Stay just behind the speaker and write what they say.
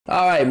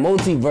Alright,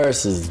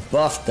 Multiverses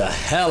buffed the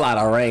hell out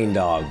of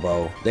Reindog,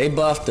 bro. They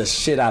buffed the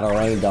shit out of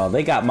Reindog.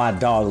 They got my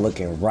dog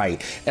looking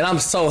right. And I'm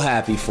so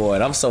happy for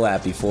it. I'm so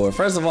happy for it.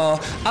 First of all,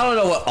 I don't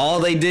know what all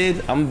they did.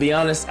 I'm gonna be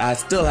honest, I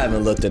still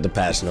haven't looked at the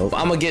patch notes.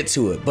 I'm gonna get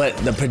to it. But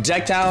the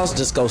projectiles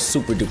just go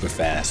super duper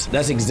fast.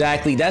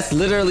 That's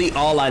literally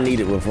all I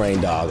needed with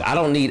Reindog. I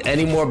don't need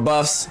any more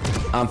buffs.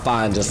 I'm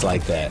fine just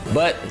like that.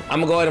 But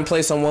I'm gonna go ahead and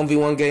play some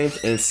 1v1 games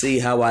and see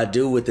how I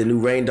do with the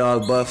new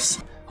Reindog buffs.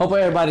 Hope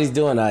everybody's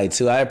doing all right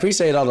too. I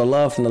appreciate all the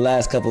love from the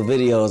last couple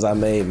videos I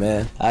made,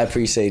 man. I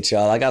appreciate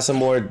y'all. I got some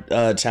more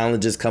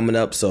challenges coming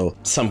up, so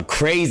some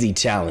crazy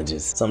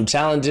challenges. Some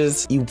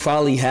challenges you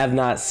probably have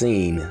not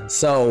seen.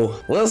 So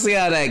we'll see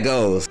how that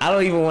goes. I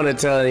don't even want to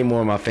tell any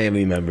more of my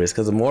family members,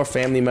 because the more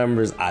family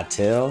members I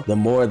tell, the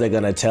more they're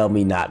gonna tell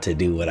me not to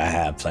do what I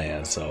have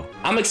planned. So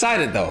I'm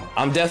excited though.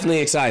 I'm definitely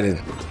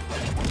excited.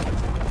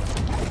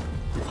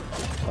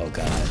 Oh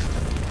God.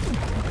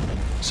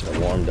 Should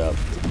have warmed up.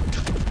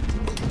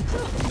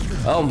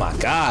 Oh my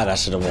God, I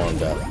should have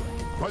warmed up.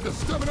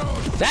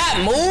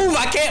 That move,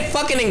 I can't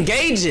fucking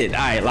engage it.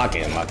 All right, lock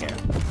in, lock in.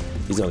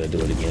 He's gonna do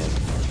it again.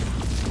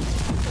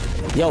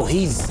 Yo,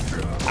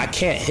 I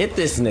can't hit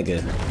this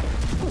nigga.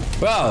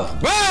 Bro.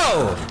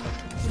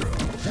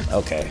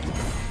 Okay.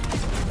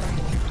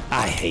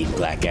 I hate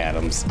Black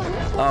Adams.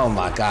 Oh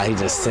my God, he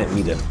just sent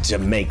me to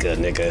Jamaica,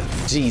 nigga.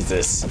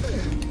 Jesus.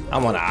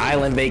 I'm on an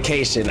island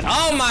vacation.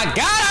 Oh my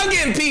God, I'm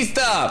getting pieced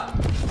up.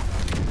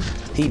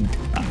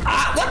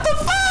 What the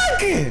fuck?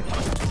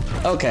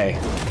 Okay.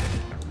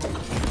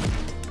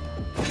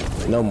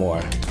 No more.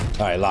 All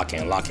right, lock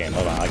in, lock in.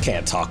 Hold on, I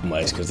can't talk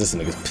much because this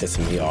nigga's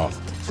pissing me off.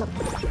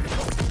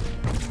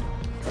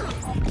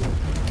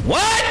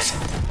 What?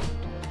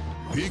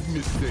 Big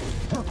mistake.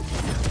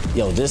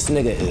 Yo, this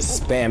nigga is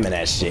spamming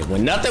that shit.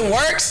 When nothing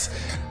works,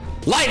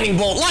 lightning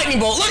bolt, lightning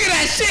bolt. Look at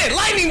that shit.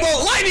 Lightning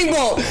bolt, lightning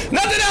bolt.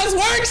 Nothing else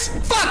works?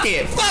 Fuck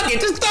it, fuck it.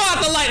 Just throw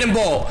out the lightning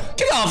bolt.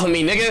 Get off of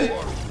me, nigga.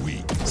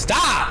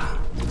 Stop.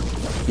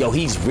 Yo,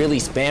 he's really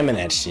spamming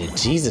that shit.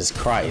 Jesus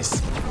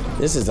Christ.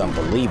 This is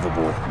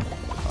unbelievable.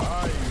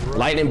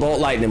 Lightning bolt,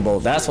 lightning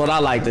bolt. That's what I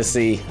like to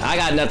see. I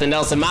got nothing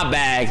else in my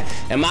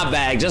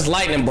bag. Just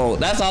lightning bolt.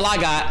 That's all I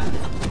got.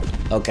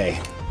 Okay.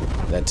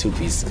 That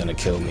two-piece is gonna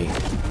kill me.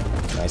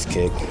 Nice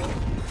kick.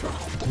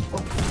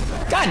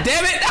 God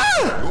damn it!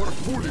 Ah!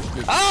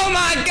 Oh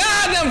my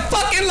God, them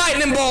fucking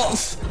lightning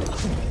bolts!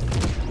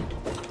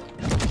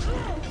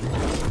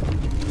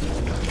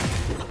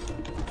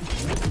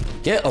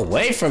 Get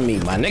away from me,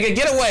 my nigga.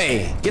 Get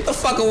away. Get the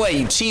fuck away,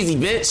 you cheesy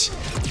bitch.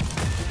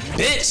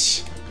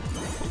 Bitch.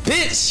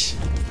 Bitch.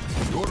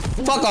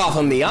 Fuck off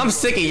of me. I'm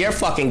sick of your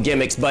fucking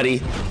gimmicks,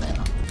 buddy.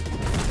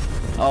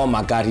 Oh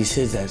my God, he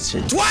hit that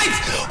shit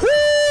twice.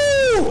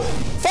 Woo!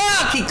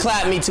 Fuck, he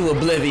clapped me to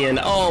oblivion.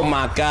 Oh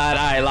my God.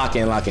 All right, lock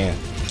in, lock in.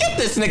 Get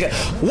this nigga.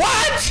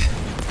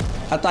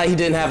 What? I thought he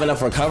didn't have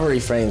enough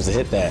recovery frames to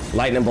hit that.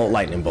 Lightning bolt,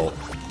 lightning bolt.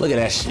 Look at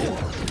that shit.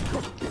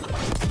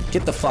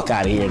 Get the fuck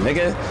out of here,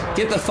 nigga.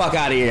 Get the fuck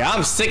out of here.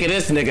 I'm sick of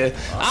this nigga.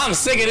 I'm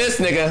sick of this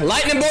nigga.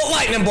 Lightning bolt,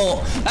 lightning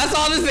bolt. That's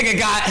all this nigga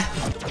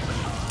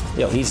got.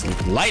 Yo, he's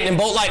lightning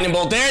bolt, lightning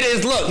bolt. There it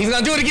is. Look, he's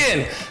gonna do it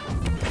again.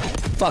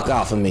 Fuck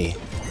off of me.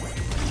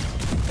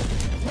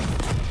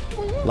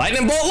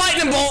 Lightning bolt,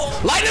 lightning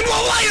bolt. Lightning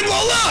bolt, lightning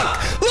bolt.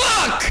 Look,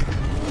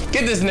 look.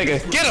 Get this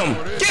nigga. Get him.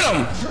 Get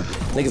him.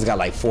 Niggas got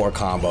like 4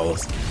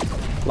 combos.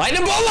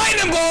 Lightning bolt,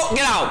 lightning bolt.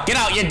 Get out. Get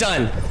out. You're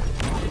done.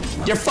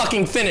 You're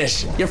fucking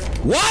finished. You're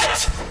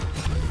what?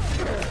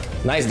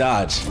 Nice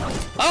dodge.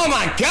 Oh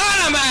my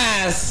God, I'm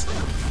ass.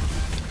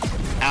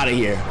 Out of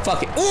here.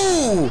 Fuck it.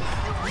 Ooh.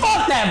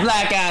 Fuck that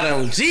Black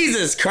Adam.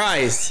 Jesus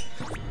Christ.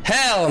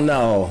 Hell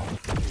no.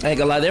 I ain't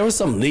gonna lie, there was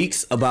some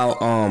leaks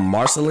about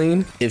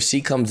Marceline. If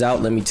she comes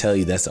out, let me tell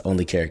you, that's the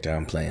only character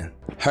I'm playing.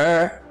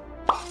 Her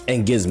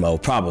and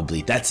Gizmo,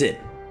 probably. That's it.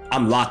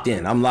 I'm locked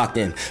in. I'm locked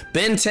in.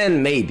 Ben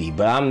 10 maybe,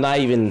 but I'm not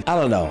even, I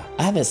don't know.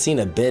 I haven't seen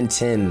a Ben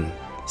 10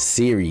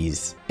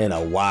 series in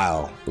a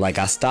while. Like,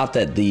 I stopped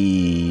at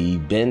the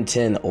Ben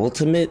 10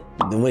 Ultimate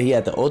when he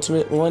had the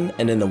Ultimate one,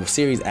 and then the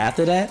series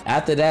after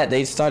that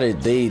they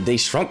started, they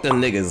shrunk them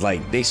niggas.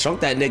 Like, they shrunk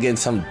that nigga in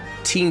some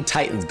Teen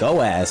Titans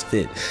Go ass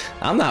fit.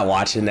 I'm not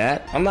watching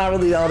that. I'm not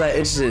really all that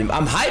interested.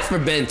 I'm hyped for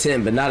Ben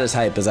 10, but not as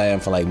hyped as I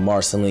am for like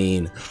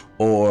Marceline,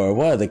 or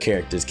what other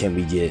characters can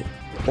we get,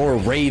 or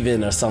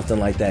Raven or something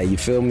like that. You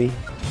feel me?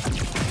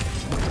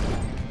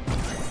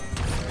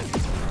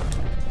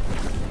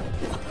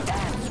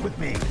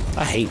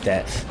 I hate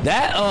that.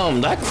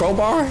 That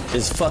crowbar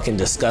is fucking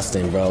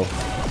disgusting, bro.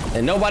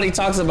 And nobody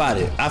talks about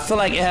it. I feel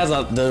like it has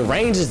the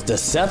range is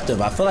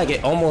deceptive. I feel like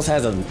it almost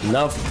has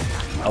enough.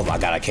 Oh my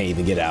God, I can't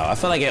even get out. I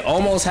feel like it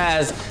almost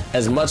has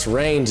as much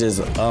range as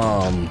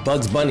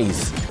Bugs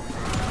Bunny's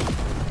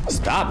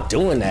Stop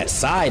doing that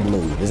side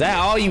move. Is that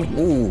all you?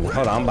 Ooh,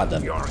 hold on. I'm about to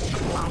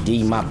give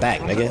you my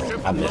back, nigga.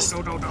 I missed.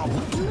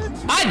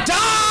 I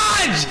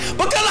dodged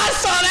because I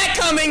saw that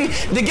coming.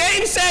 The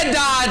game said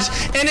dodge,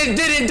 and it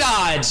didn't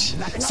dodge.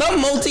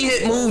 Some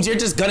multi-hit moves, you're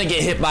just gonna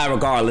get hit by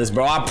regardless,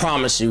 bro. I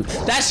promise you.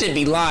 That shit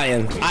be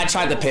lying. I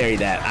tried to parry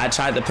that. I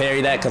tried to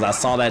parry that because I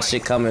saw that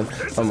shit coming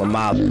from a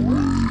mile.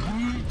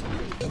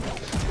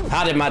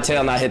 How did my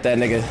tail not hit that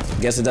nigga?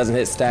 Guess it doesn't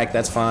hit stack.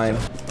 That's fine.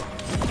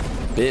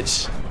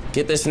 Bitch.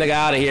 Get this nigga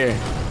out of here.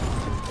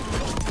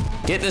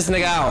 Get this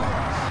nigga out.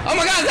 Oh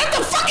my god, is that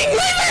the fucking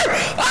lever?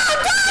 Oh,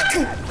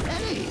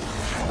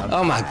 fuck!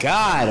 Oh my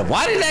god,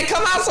 why did that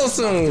come out so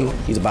soon?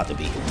 He's about to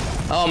be.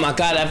 Oh my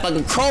god, that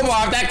fucking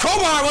crowbar. If that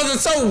crowbar wasn't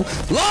so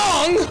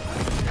long.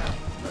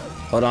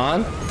 Hold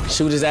on.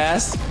 Shoot his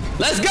ass.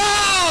 Let's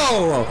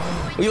go!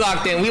 We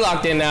locked in. We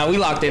locked in now. We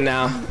locked in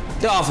now.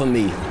 Get off of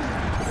me.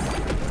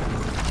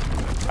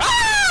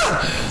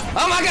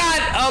 Oh my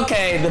god!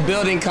 Okay, the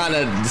building kind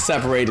of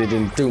separated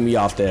and threw me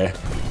off there.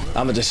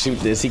 I'm gonna just shoot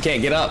this. He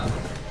can't get up.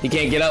 He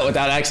can't get up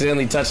without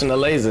accidentally touching the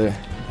laser.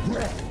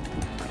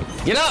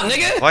 Get up,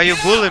 nigga! Why you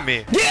bullying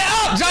me? Get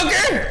up,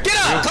 Joker! Get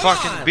up! You Come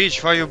fucking on.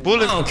 bitch, why you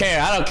bullying me? I don't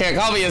care. I don't care.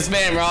 Call me a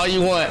spammer all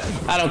you want.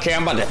 I don't care.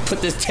 I'm about to put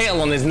this tail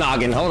on his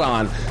noggin. Hold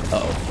on.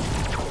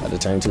 Uh-oh. About to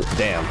turn to.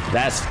 Damn.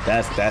 That's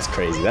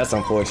crazy. That's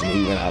unfortunate.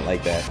 He went out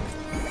like that.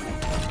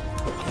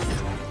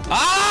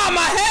 Ah,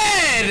 my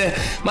head!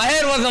 My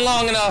head wasn't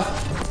long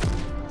enough.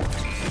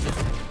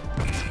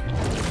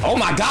 Oh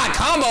my god,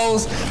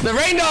 combos! The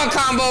Reindog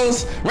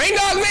combos!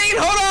 Reindog main,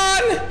 hold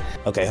on!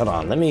 Okay, hold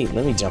on. Let me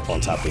jump on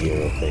top of here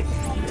real quick.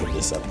 Put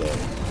this up there.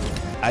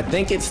 I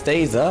think it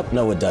stays up.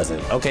 No, it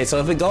doesn't. Okay, so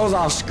if it goes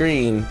off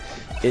screen,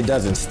 it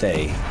doesn't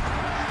stay.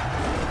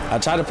 I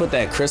try to put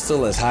that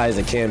crystal as high as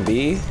it can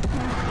be,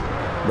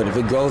 but if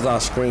it goes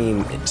off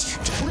screen,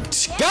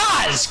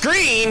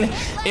 screen,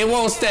 it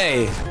won't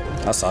stay.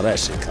 I saw that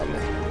shit coming.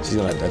 She's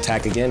gonna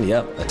attack again,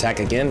 yep. Attack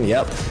again,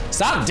 yep.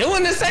 Stop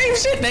doing the same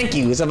shit, thank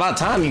you. It's about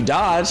time you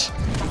dodge.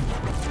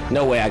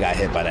 No way I got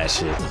hit by that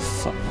shit.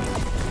 Fuck.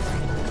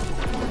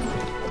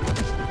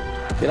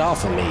 Get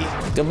off of me.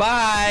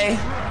 Goodbye.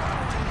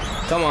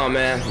 Come on,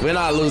 man. We're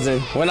not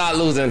losing. We're not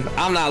losing.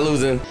 I'm not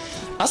losing.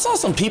 I saw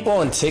some people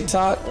on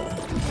TikTok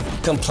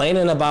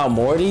complaining about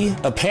Morty.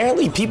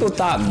 Apparently people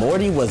thought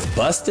Morty was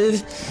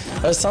busted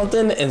or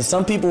something, and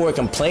some people were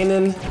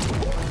complaining.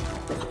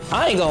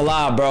 I ain't gonna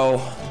lie,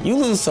 bro. You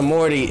lose some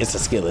Morty, it's a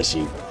skill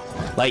issue.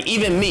 Like,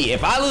 even me,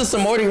 if I lose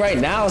some Morty right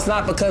now, it's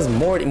not because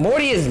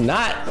Morty is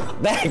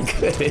not that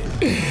good.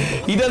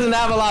 He doesn't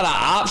have a lot of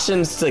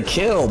options to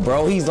kill,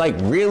 bro. He's like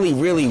really,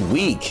 really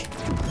weak.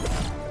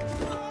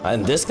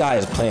 And this guy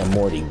is playing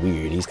Morty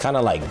weird. He's kind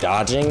of like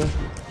dodging.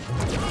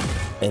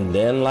 And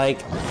then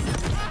like,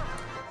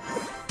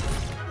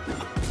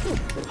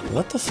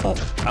 what the fuck?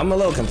 I'm a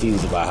little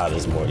confused about how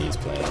this Morty is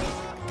playing.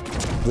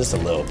 Just a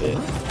little bit.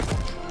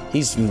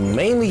 He's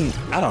mainly,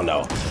 I don't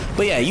know.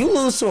 But yeah, you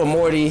lose to a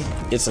Morty,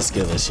 it's a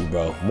skill issue,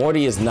 bro.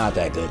 Morty is not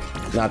that good.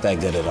 Not that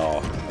good at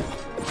all.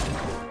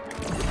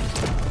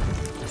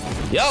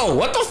 Yo,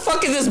 what the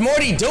fuck is this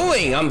Morty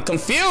doing? I'm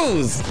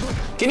confused.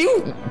 Can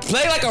you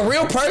play like a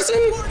real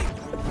person?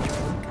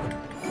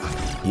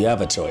 You have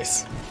a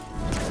choice.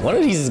 One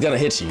of these is gonna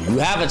hit you. You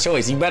have a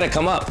choice. You better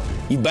come up.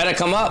 You better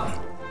come up.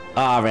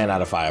 Oh, I ran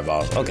out of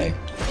fireballs. Okay.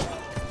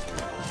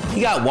 He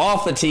got wall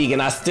fatigue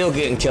and I still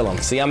didn't kill him.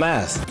 See, I'm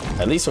ass.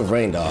 At least with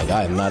Reindog,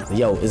 I am not.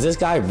 Yo, is this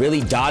guy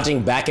really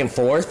dodging back and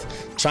forth?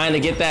 Trying to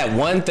get that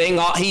one thing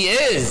off? He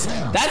is.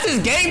 That's his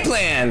game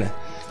plan.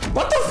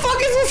 What the fuck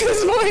is with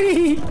this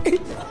Morty?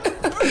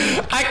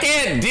 I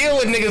can't deal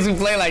with niggas who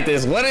play like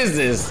this. What is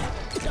this?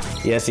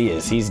 Yes, he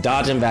is. He's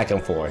dodging back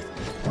and forth.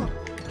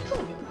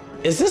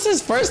 Is this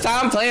his first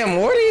time playing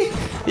Morty?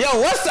 Yo,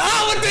 what's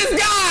up with this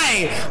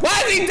guy?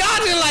 Why is he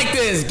dodging like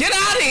this? Get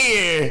out of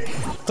here.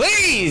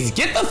 Please,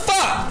 get the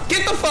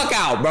fuck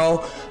out,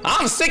 bro.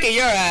 I'm sick of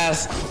your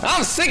ass.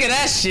 I'm sick of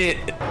that shit.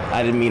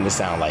 I didn't mean to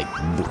sound like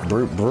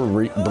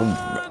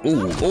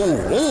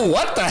ooh,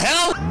 what the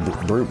hell?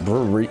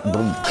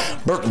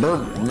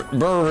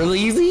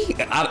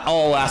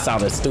 Oh, I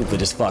sounded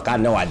stupid as fuck. I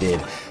know I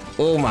did.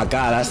 Oh my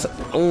god,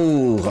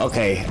 ooh,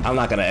 okay. I'm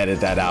not gonna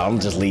edit that out. I'm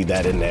just leave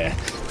that in there.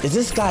 Is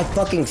this guy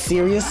fucking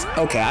serious?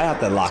 Okay, I have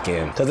to lock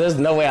in. Cause there's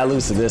no way I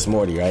lose to this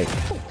Morty, right?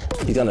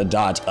 He's gonna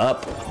dodge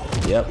up.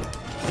 Yep.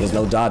 There's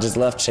no dodges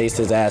left. Chase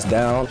his ass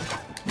down.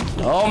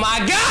 Oh my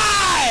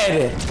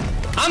god!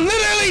 I'm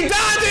literally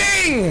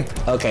dodging!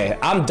 Okay,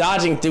 I'm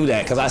dodging through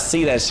that because I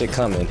see that shit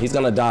coming. He's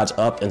gonna dodge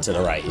up and to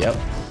the right, yep.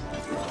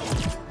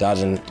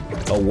 Dodging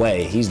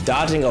away. He's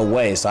dodging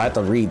away, so I have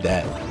to read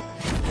that.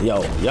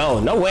 Yo,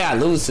 no way I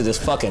lose to this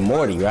fucking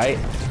Morty, right?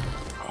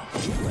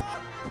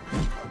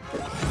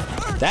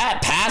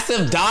 That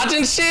passive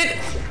dodging shit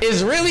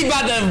is really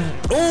about to,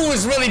 ooh,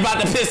 it's really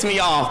about to piss me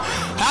off.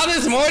 How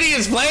this Morty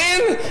is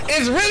playing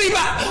is really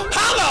about,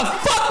 how the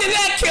fuck did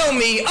that kill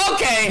me?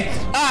 Okay,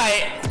 all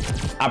right.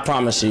 I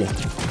promise you,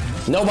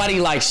 nobody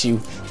likes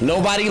you.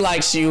 Nobody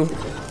likes you.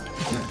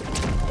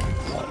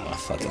 Oh my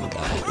fucking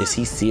god. Is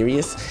he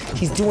serious?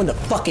 He's doing the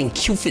fucking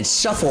Cupid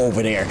shuffle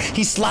over there.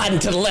 He's sliding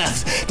to the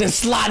left, then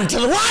sliding to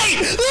the right.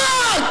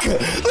 Look!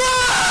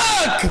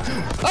 Look!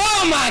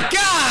 Oh my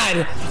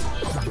God!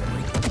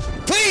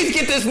 Please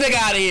get this nigga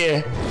out of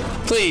here.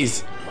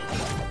 Please.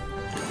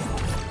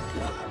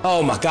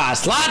 Oh my God,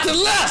 slide to the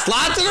left,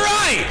 slide to the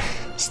right.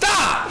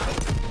 Stop.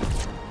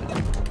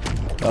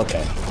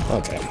 Okay,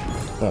 okay.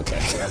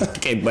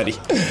 Okay, buddy.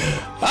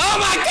 Oh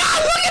my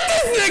God, look at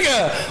this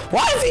nigga!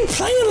 Why is he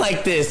playing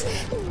like this?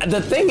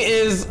 The thing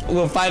is,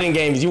 with fighting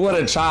games, you want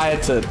to try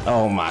to,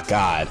 oh my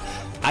God.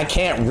 I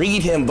can't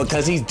read him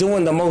because he's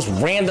doing the most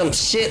random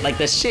shit. Like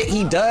the shit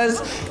he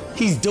does,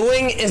 he's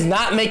doing is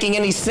not making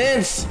any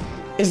sense.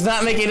 It's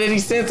not making any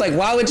sense. Like,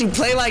 why would you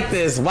play like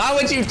this? Why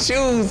would you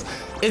choose?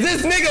 Is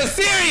this nigga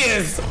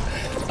serious?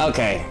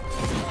 Okay.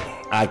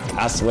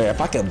 I swear,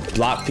 if I could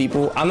block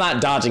people, I'm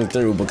not dodging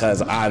through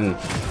because I'm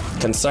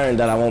concerned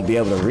that I won't be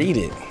able to read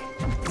it.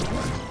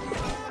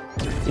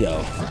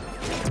 Yo.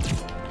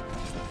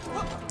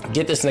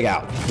 Get this nigga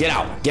out. Get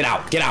out. Get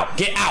out. Get out.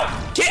 Get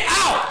out. Get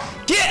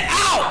out. Get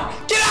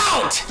out. Get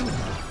out.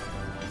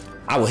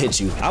 I will hit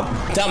you.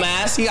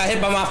 Dumbass. He got hit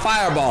by my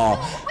fireball.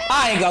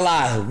 I ain't gonna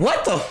lie.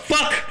 What the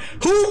fuck?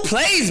 Who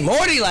plays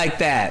Morty like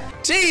that?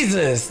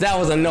 Jesus, that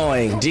was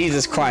annoying.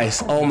 Jesus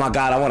Christ. Oh my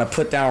God, I want to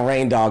put down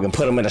Reindog and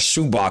put him in a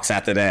shoebox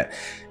after that.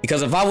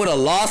 Because if I would have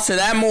lost to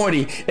that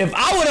Morty, ooh,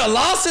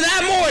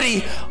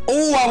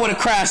 I would have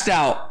crashed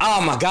out.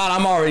 Oh my God,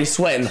 I'm already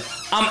sweating.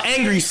 I'm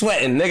angry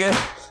sweating, nigga.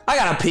 I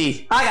gotta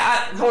pee.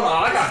 Hold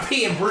on, I gotta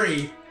pee and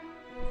breathe.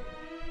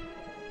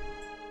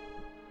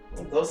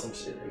 Throw some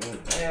shit in me,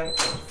 man. What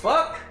the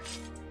fuck?